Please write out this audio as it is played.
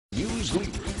News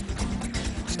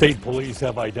Leader. State police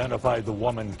have identified the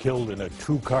woman killed in a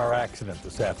two-car accident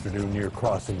this afternoon near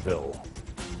Crossingville.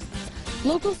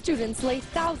 Local students lay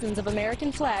thousands of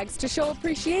American flags to show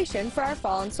appreciation for our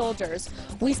fallen soldiers.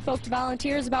 We spoke to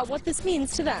volunteers about what this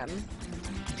means to them.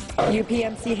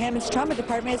 UPMC Hammond's Trauma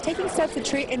Department is taking steps to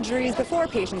treat injuries before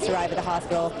patients arrive at the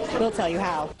hospital. We'll tell you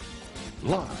how.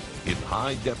 Live in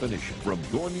high definition from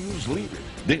your news leader,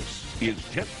 this is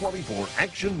 1024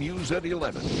 Action News at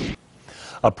 11.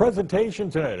 A presentation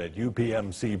tonight at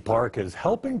UPMC Park is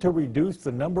helping to reduce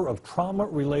the number of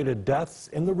trauma-related deaths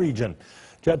in the region.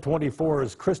 Jet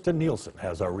 24's Kristen Nielsen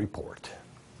has our report.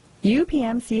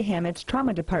 UPMC Hammett's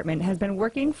Trauma Department has been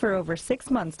working for over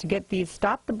 6 months to get these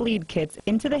Stop the Bleed kits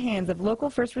into the hands of local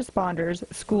first responders,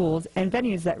 schools, and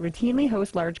venues that routinely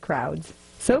host large crowds.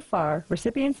 So far,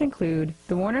 recipients include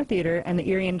the Warner Theater and the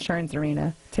Erie Insurance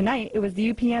Arena. Tonight, it was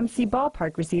the UPMC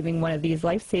ballpark receiving one of these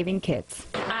life-saving kits.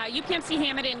 UPMC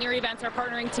Hammett and Erie Events are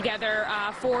partnering together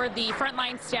for the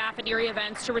frontline staff at Erie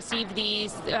Events to receive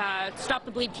these Stop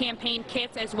the Bleed campaign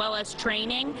kits as well as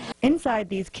training. Inside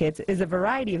these kits is a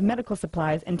variety of medical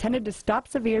supplies intended to stop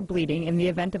severe bleeding in the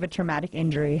event of a traumatic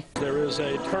injury. There is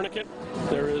a tourniquet,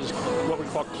 there is what we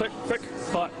call quick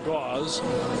clot gauze,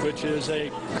 which is a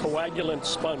coagulant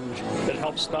sponge that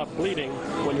helps stop bleeding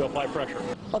when you apply pressure.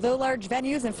 Although large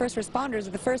venues and first responders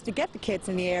are the first to get the kits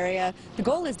in the area, the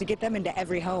goal is to get them into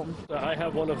every home. I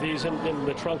have one of these in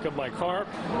the trunk of my car.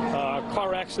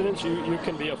 Car accidents, you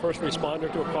can be a first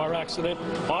responder to a car accident.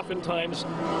 Oftentimes,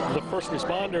 the first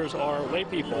responders are lay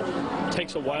people. It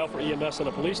takes a while for EMS and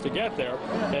the police to get there,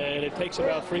 and it takes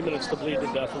about 3 minutes to bleed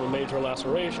to death from a major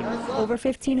laceration. Over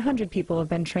 1,500 people have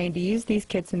been trained to use these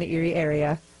kits in the Erie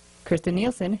area. Kristen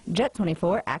Nielsen, Jet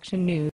 24 Action News.